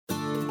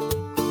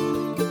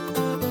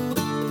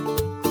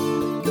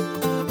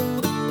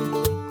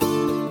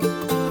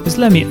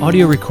Islami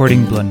audio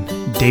recording blun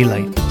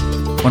Daylight.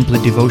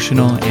 Wanpela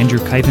devotional Andrew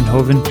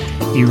Kuyvenhoven,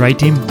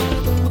 Ritim,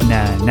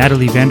 na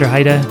Natalie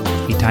Vanderheide,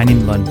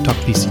 Tingim lun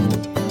Tokpisin.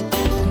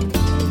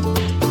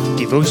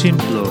 Devotion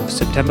blo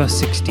September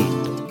 16.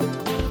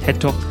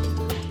 Hetok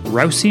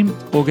Rausim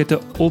Olgeta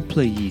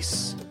Olpela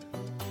Yis.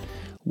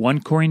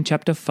 1 Korin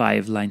chapter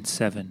 5 line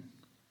 7.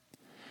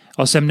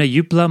 Olsem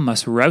yupela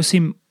mas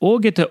Rausim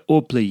Olgeta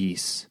Olpela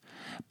Yis.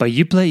 By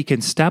yupela I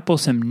can stap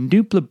Olsem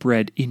nupela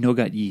bret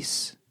inogat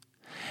yis.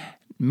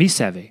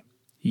 Misave,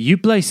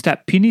 yupela I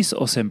stap pinis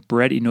Olsem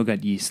bret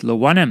inogat yis,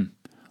 wanem,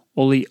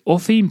 oli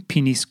ofaim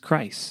pinis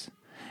Krais.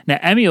 Na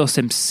ami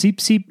Olsem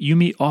Sipsip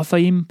Yumi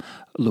ofaim,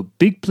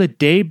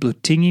 Bikpela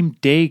Blut Tingim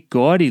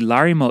God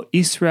Larim Ol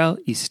Israel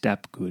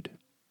Stap Gut.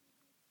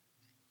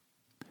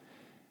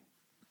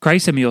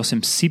 Krais ami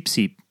Olsem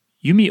Sipsip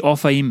Yumi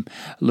ofaim,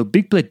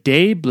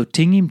 Bikpela Blut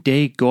Tingim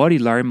God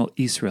Larim Ol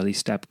Israel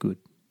Stap Gut.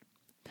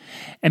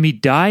 Emi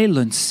die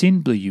lun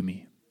sin blu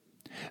Yumi.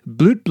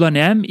 Blut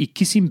wanem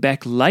kisim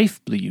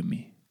laip blu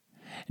Yumi.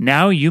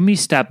 Now Yumi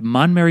stap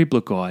manmeri blu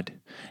God.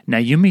 Now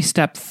Yumi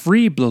stap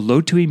free blu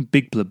lotuim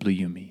Bikpela blu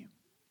Yumi.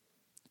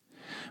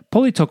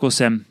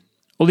 Olsem,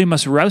 oli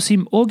mas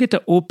Rausim Olgeta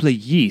Olpela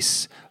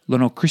Yis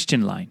lun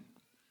Christian lain.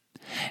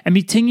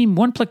 Emi Tingim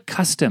Wanpela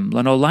kastam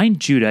lun lain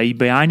Juda I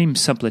wanem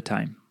SAMPELA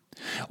TINGTING.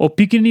 O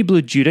pikini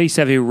blu Juda I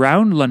save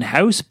round lun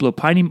house blu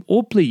pinim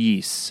Olpela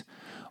Yis.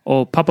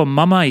 O papa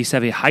mama I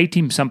save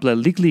haitim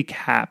SAMPELA liklik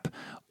hap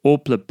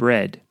Olpela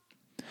bread.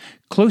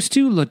 Close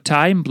to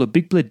lotuim blu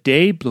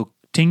Bikpela blu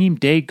Tingim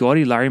God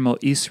Larim Ol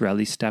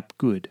Israel Stap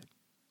Gut.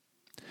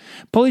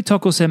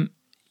 Olsem,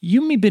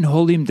 Yumi bin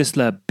holim this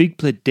la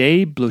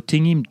Bikpela blu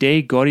Tingim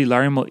God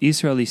Larim Ol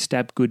Israel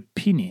Stap Gut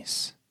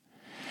pinis.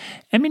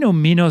 Emino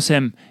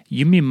minosem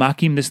Yumi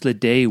makim this la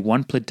day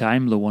Wanpela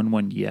time lo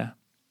 1 year.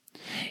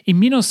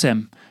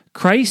 Iminosem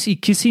Krais I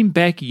kisim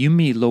back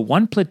Yumi lo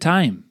Wanpela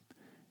time.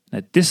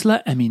 Na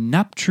disla emi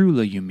nap true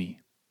la Yumi.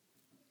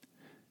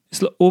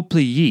 Isla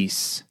Olpela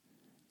Yis,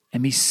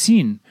 emi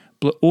sin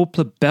blo Buk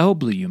Baibel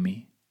blo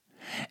Yumi.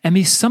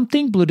 Emi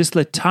something blo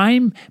disla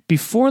time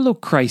before lo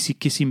Krais I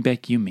kisim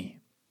back Yumi.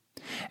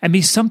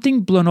 Emi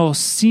something blo no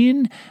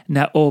sin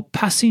na o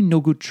passing no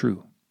good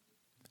true.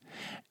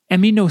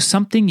 Emi no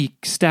something I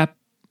stap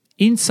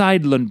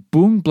inside lon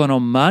bung blo no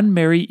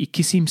manmeri I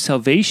kisim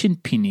salvation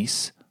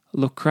pinis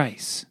lo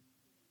Krais.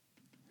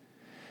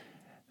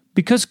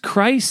 Because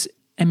Krais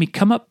emi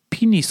come up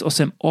pinis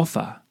Olsem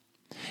ofa.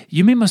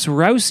 Yumi mas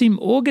Rausim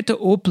Olgeta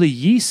Olpela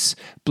Yis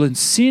blun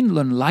sin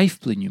lun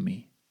laip blun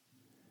Yumi.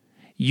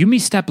 Yumi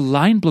stap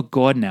lain blu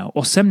God now.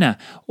 Olsem na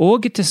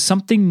Olgeta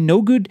something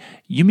no good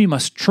Yumi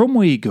must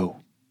tromwe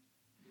go.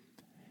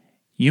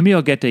 Yumi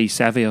Olgeta I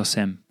save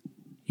Olsem.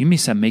 Yumi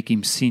sa make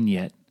him sin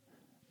yet.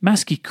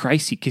 Maski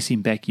Krais I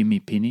kisim back Yumi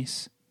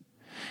pinis.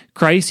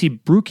 Krais I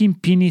brukim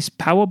pinis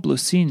power blu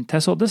sin.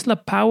 Tasol this la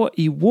power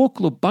I walk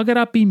lo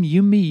bagarapim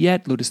Yumi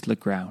yet lo dis la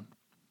ground.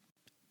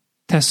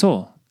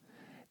 Tasol.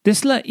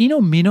 This la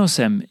ino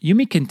minosem,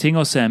 Yumi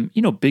kentingosem,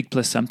 ino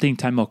Bikpela something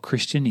time o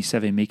Christian I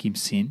save make him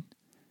sin.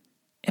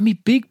 Emi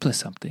Bikpela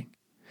something.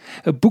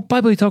 Buk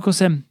Baibel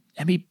itokosem,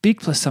 emi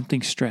Bikpela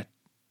something stret.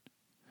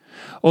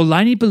 O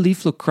laini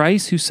belief lo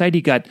Krais who side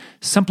I got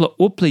SAMPELA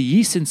Olpela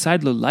Yis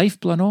inside lo life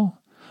blano.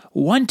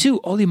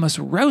 1-2 oli mas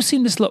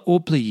Rausim this la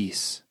Olpela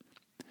Yis.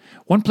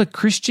 Wanpela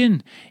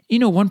Christian,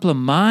 ino Wanpela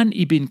man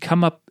I bin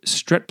come up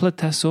stretpela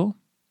taso.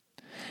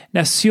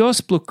 Na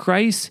sios blu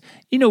Krais,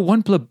 ino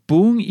Wanpela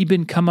bung I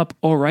bin come up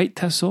alright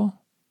taso?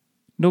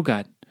 No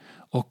God.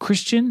 O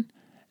Christian,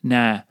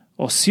 na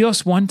o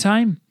sios one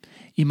time,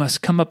 I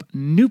must come up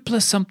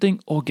nupela something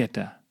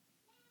Olgeta.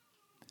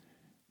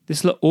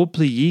 This la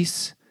Olpela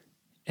Yis,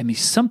 emi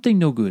something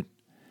no good.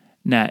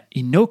 Na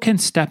I no can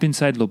stap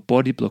inside lo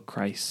body blu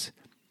Krais.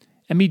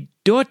 Emi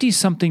dirty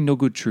something no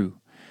good true.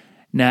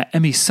 Na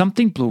emi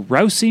something blu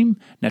Rausim,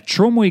 na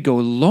tromwe go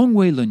a long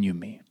way lo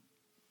Yumi.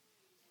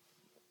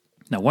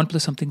 Now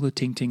Wanpela something lo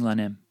ting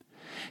lanem.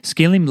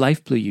 Scalim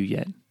life blu you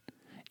yet.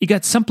 I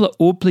got SAMPELA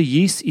Olpela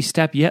Yis I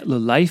stap yet lo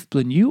life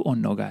blu you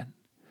on no God.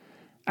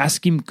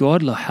 Askim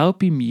God lo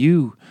help him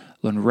you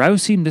lon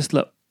Rausim this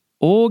la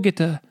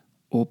Olgeta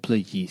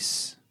Olpela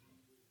Yis.